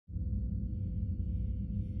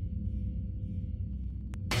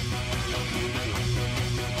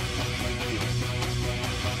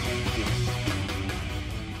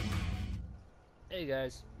Hey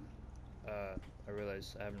guys, I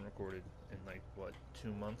realized I haven't recorded in like, what,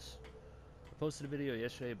 2 months? I posted a video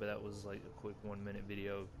yesterday, but that was like a quick 1 minute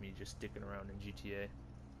video of me just sticking around in GTA.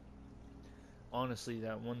 Honestly,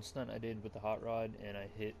 that one stunt I did with the hot rod and I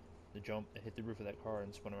hit the roof of that car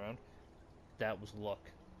and spun around, that was luck.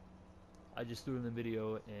 I just threw in the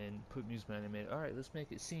video and put music behind it and made it, alright, let's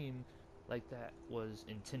make it seem like that was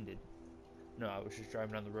intended. No, I was just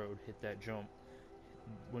driving down the road, hit that jump,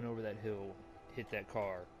 went over that hill, hit that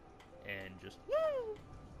car, and just woo!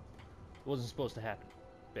 It wasn't supposed to happen,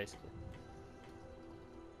 basically.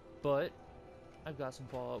 But I've got some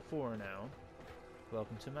Fallout 4 now.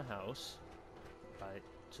 Welcome to my house. It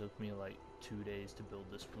took me like 2 days to build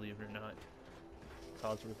this, believe it or not.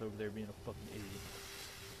 Codsworth over there being a fucking idiot.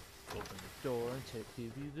 Open the door and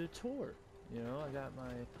give you the tour. You know, I got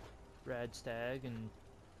my rad stag and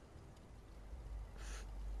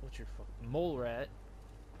what's your fucking mole rat,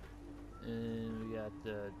 and we got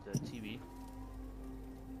the TV.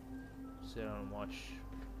 Sit down and watch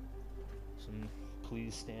some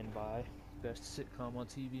Please Stand By, best sitcom on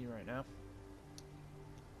TV right now.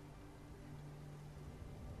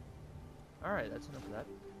 Alright, that's enough of that.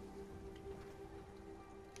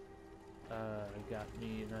 I got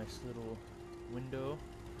me a nice little window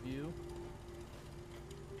view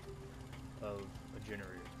of a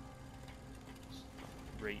generator. It's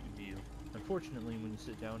a great view. Unfortunately, when you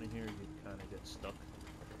sit down in here, you kind of get stuck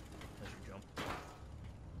as you jump.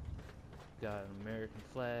 Got an American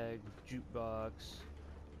flag, jukebox,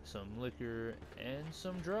 some liquor, and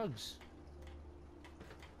some drugs.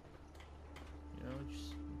 You know,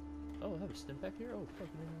 just... Oh, I have a stim pack here? Oh, fuck,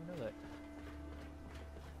 I didn't even know that.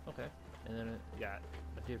 Okay. And then it got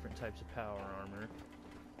different types of power armor.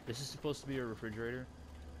 This is supposed to be a refrigerator,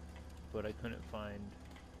 but I couldn't find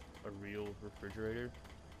a real refrigerator,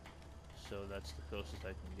 so that's the closest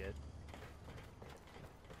I can get.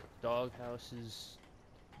 Dog houses.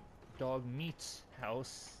 Dog meat's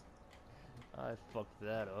house. I fucked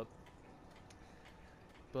that up.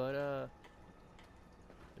 But,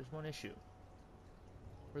 there's one issue.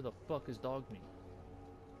 Where the fuck is dog meat?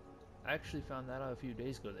 I actually found that out a few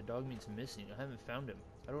days ago, that dog meat's missing. I haven't found him.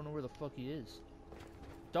 I don't know where the fuck he is.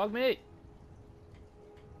 Dog meat!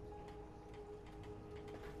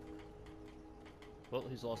 Well,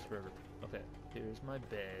 he's lost forever. Okay, here's my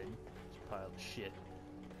bed. It's a pile of shit.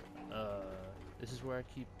 This is where I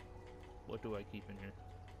keep... What do I keep in here?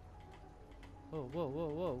 Whoa, whoa, whoa,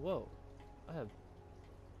 whoa, whoa.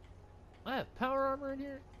 I have power armor in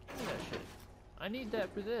here? Look at that shit. I need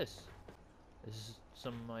that for this. This is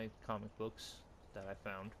some of my comic books that I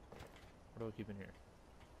found. What do I keep in here?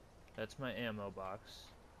 That's my ammo box.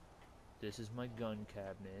 This is my gun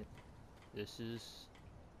cabinet. This is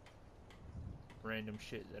random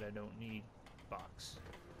shit that I don't need box.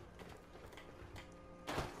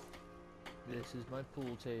 This is my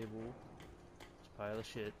pool table. It's a pile of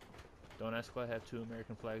shit. Don't ask why I have two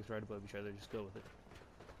American flags right above each other, just go with it.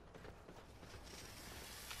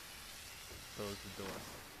 Close the door.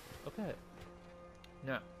 Okay.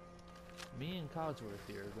 Now, me and Codsworth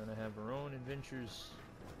here are gonna have our own adventures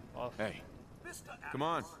off Come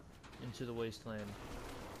on. into the wasteland.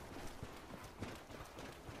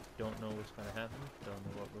 Don't know what's gonna happen, don't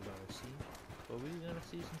know what we're gonna see, but we're gonna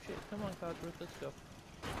see some shit. Come on, Codsworth, let's go.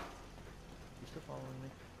 You still following me?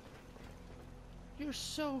 You're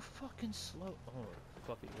so fucking slow. Oh,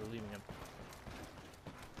 fuck it, we're leaving him.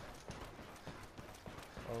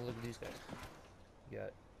 Oh, look at these guys. You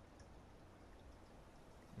got...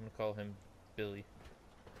 I'm gonna call him Billy.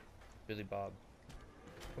 Billy Bob.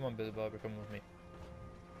 Come on, Billy Bob, you're coming with me.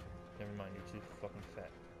 Never mind, you're too fucking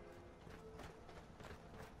fat.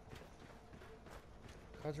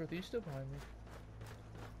 Codsworth, are you still behind me?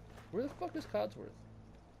 Where the fuck is Codsworth?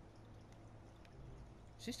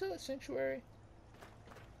 Is he still at Sanctuary?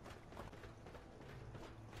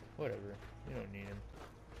 Whatever. You don't need him.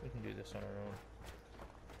 We can do this on our own.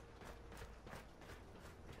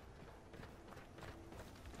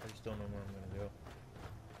 I just don't know where I'm gonna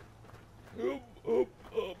go.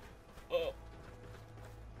 Up.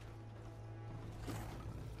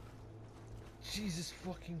 Jesus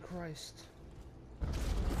fucking Christ.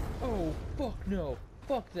 Oh, fuck no.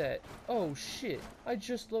 Fuck that. Oh shit. I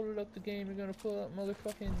just loaded up the game. You're gonna pull out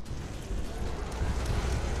motherfucking...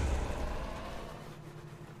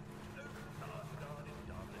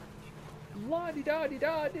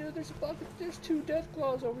 La-di-da-di-da, dude. There's two death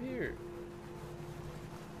claws over here.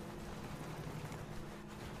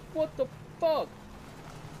 What the fuck?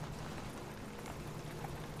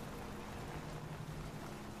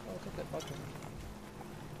 Oh, take that fucking...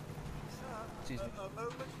 Excuse me. A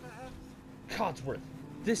moment, perhaps? Codsworth,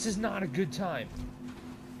 This is not a good time.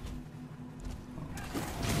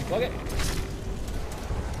 Fuck it.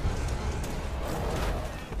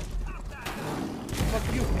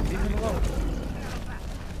 Fuck you. Leave him alone.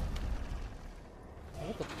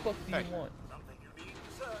 What the fuck do you want? Something you need,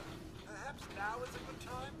 sir. Perhaps now is a good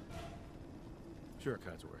time? Sure,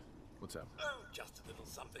 Codsworth. What's up? Oh, just a little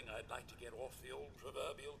something I'd like to get off the old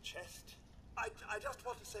proverbial chest. I just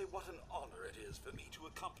want to say what an honor it is for me to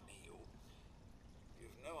accompany you.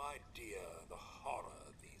 You've no idea the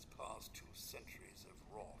horror these past 2 centuries have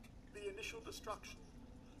wrought. The initial destruction.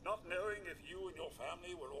 Not knowing if you and your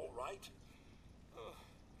family were all right.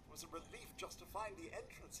 It was a relief just to find the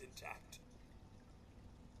entrance intact.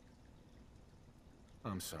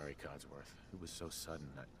 I'm sorry, Codsworth. It was so sudden.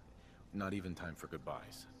 Not even time for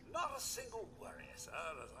goodbyes. Not a single worry, sir,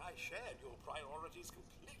 as I shared your priorities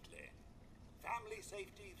completely. Family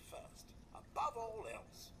safety first, above all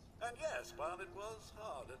else. And yes, while it was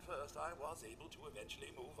hard at first, I was able to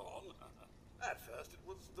eventually move on. At first, it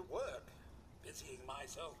was the work. Busying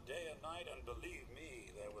myself day and night, and believe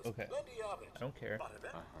me, there was plenty of it. I don't care.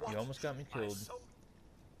 But You almost got me killed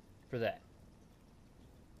for that.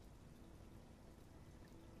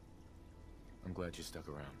 I'm glad you stuck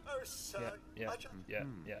around. Oh, sir. Yeah,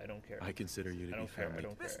 I don't care. I consider you to be family. I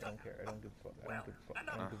don't care. I don't give a fuck. I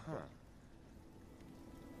don't give a fuck.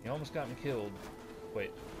 You almost got me killed.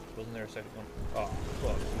 Wait, wasn't there a second one? Oh,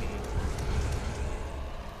 fuck me.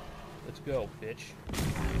 Let's go, bitch.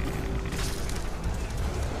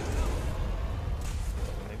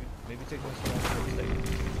 Maybe take this one for a second.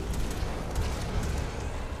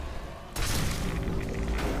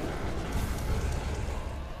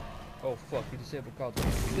 Oh fuck, he disabled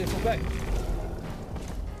Codsworth. Disable back!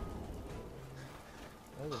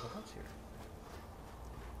 Oh, there's a house here.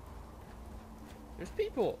 There's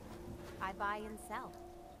people! I buy and sell.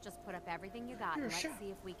 Just put up everything you got and let's see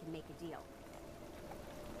if we can make a deal.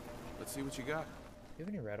 Let's see what you got. You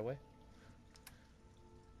have any rat away?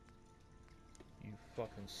 You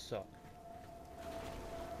fucking suck.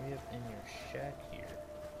 What do you have in your shack here?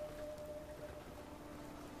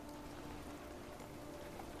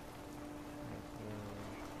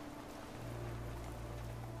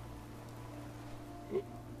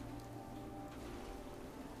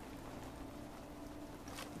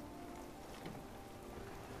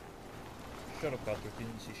 Shut up, Codsworth. You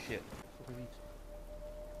didn't see shit. Look at these.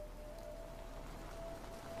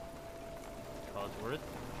 Codsworth,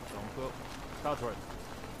 don't go. Codsworth.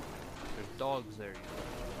 There's dogs there.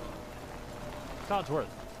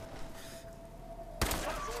 Codsworth.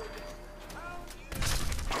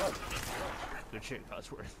 Good shit,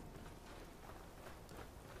 Codsworth.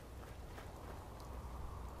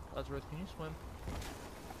 Codsworth, can you swim?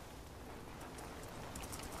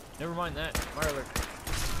 Never mind that. Fire alert.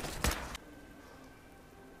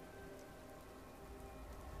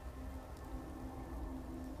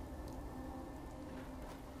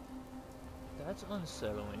 That's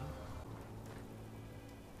unsettling.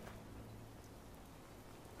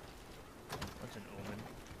 That's an omen.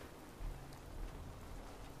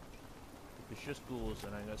 If it's just ghouls,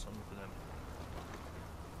 then I got something for them.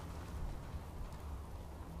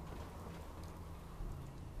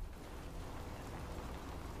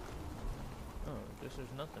 Oh, I guess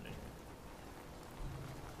there's nothing in here.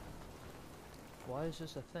 Why is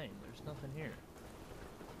this a thing? There's nothing here.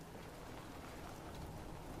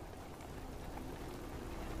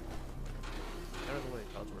 Out of the way,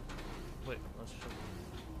 Codsworth. Wait, let's show you.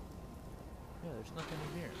 Yeah, there's nothing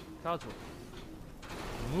in here. Codsworth.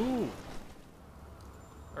 Move!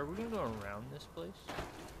 Are we gonna go around this place?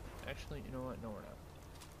 Actually, you know what? No, we're not.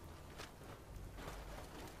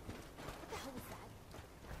 What the hell was that?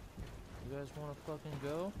 You guys wanna fucking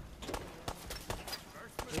go?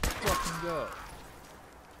 Let's fucking go.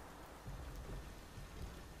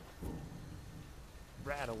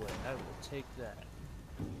 Rat away. I will take that.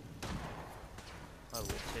 I will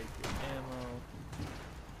take your ammo.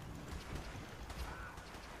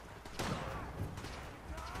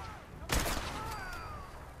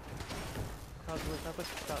 Codsworth, how about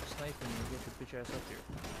you stop sniping and get your bitch ass up here?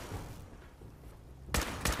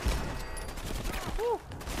 Woo!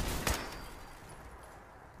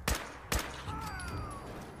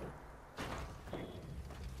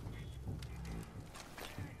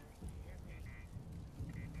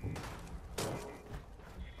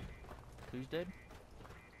 Who's dead?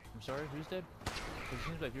 I'm sorry, who's dead? It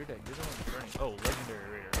seems like you're dead. You're the one that's burning. Oh, legendary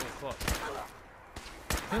raider. Oh, fuck.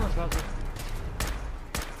 Come on, Codsworth.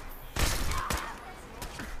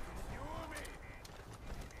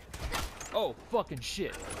 Oh, fucking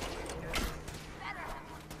shit.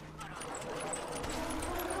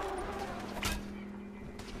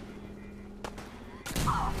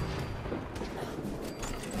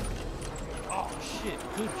 shit.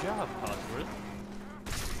 Good job, Codsworth.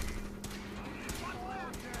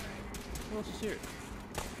 Who else is here?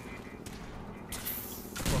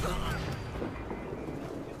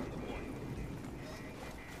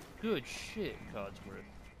 Good shit, Codsworth.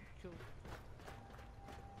 Kill.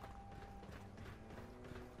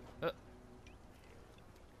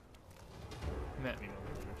 Come at me,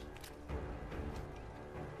 motherfuckers.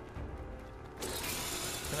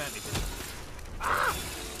 Come at me, bitch. Ah!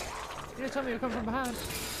 You didn't tell me to come from behind.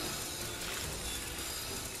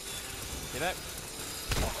 Get back.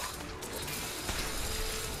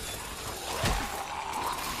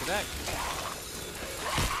 Get back.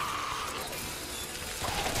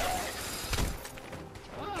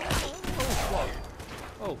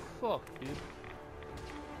 Oh fuck, dude.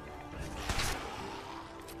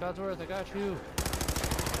 Codsworth, I got you.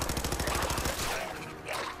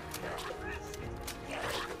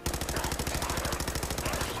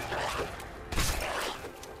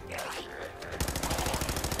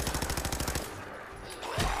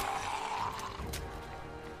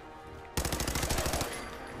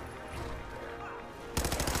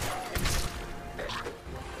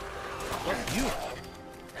 Fuck you.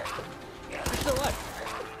 You're still alive.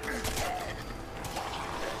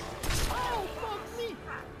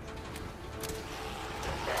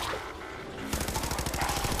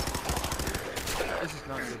 This is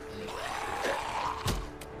not good for me.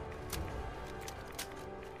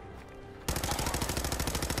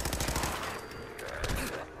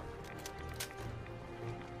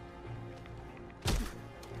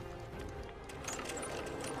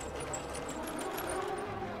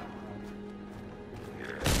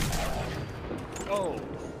 Oh,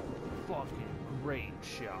 fucking great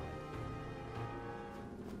shot.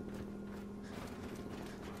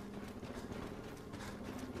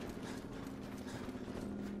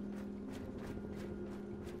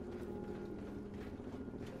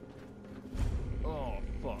 Oh,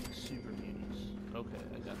 fuck, super mutants. Okay,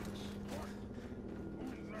 I got this.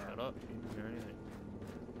 Shut up, you didn't hear anything.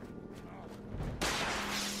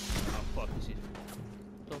 Oh, fuck, this is...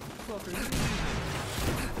 The fuck are you using?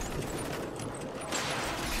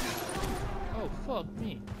 Oh, fuck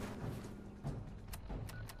me.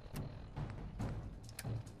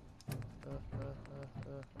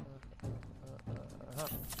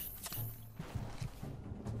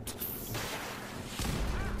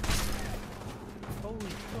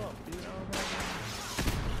 Holy fuck, dude, I don't have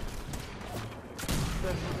any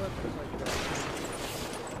special weapons like that.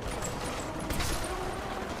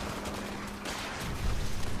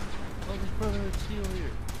 Oh, there's Brotherhood Steel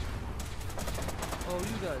here. Oh,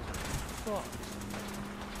 you guys are fucked.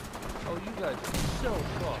 Oh, you guys are so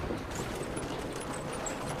fucked.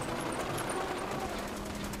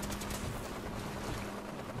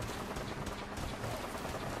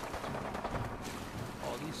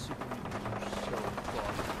 Oh, these super mutants are so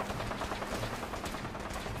fucked.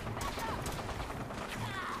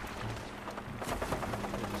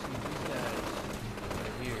 See, these guys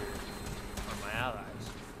right here are my allies.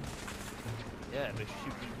 Yeah, but you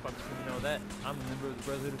fucks didn't know that. I'm a member of the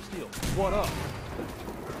Brotherhood of Steel. What up?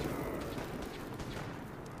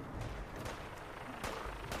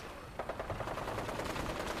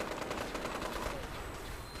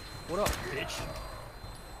 What up, bitch?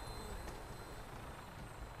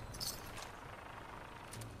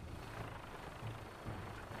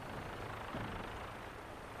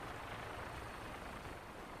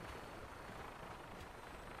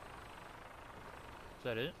 Is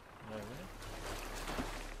that it? Am I winning?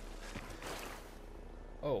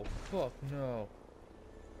 Oh, fuck no.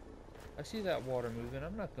 I see that water moving.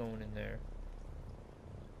 I'm not going in there.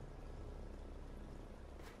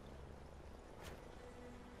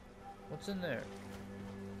 What's in there?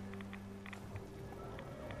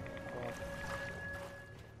 Fuck.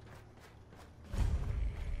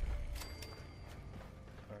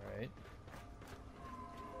 Alright.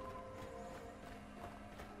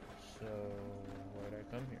 So, why'd I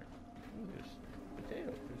come here? Ooh, there's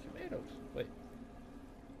potatoes. There's tomatoes. Wait.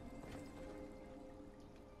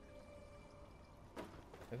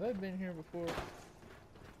 Have I been here before?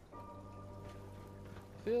 I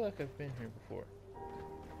feel like I've been here before.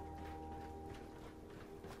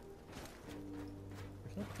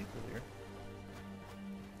 There's no people here.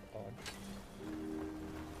 Odd.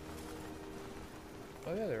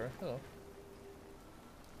 Oh yeah, there are. Hello.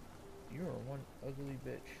 You are one ugly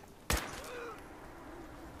bitch.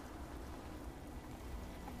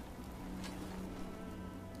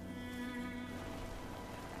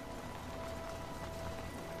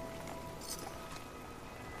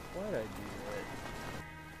 Why'd I do that?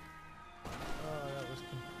 Oh, that was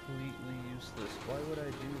completely useless. Why would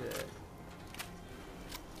I do that?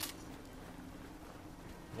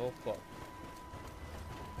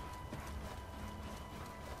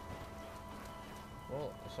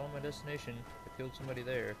 saw my destination. I killed somebody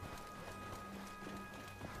there.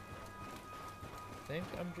 I think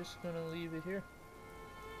I'm just gonna leave it here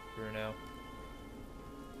for now.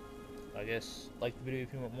 I guess like the video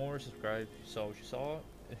if you want more, subscribe if you saw what you saw.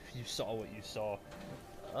 If you saw what you saw.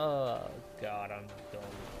 Oh god, I'm done.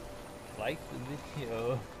 Like the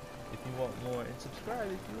video if you want more, and subscribe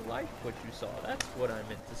if you like what you saw. That's what I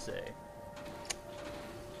meant to say.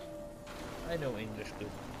 I know English good.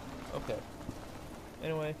 Okay.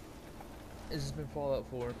 Anyway, this has been Fallout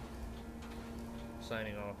 4.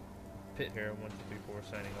 Signing off. Pit here, 1, 2, 3, 4,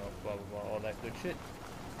 signing off, blah blah blah, all that good shit.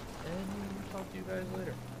 And talk to you guys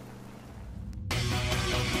later.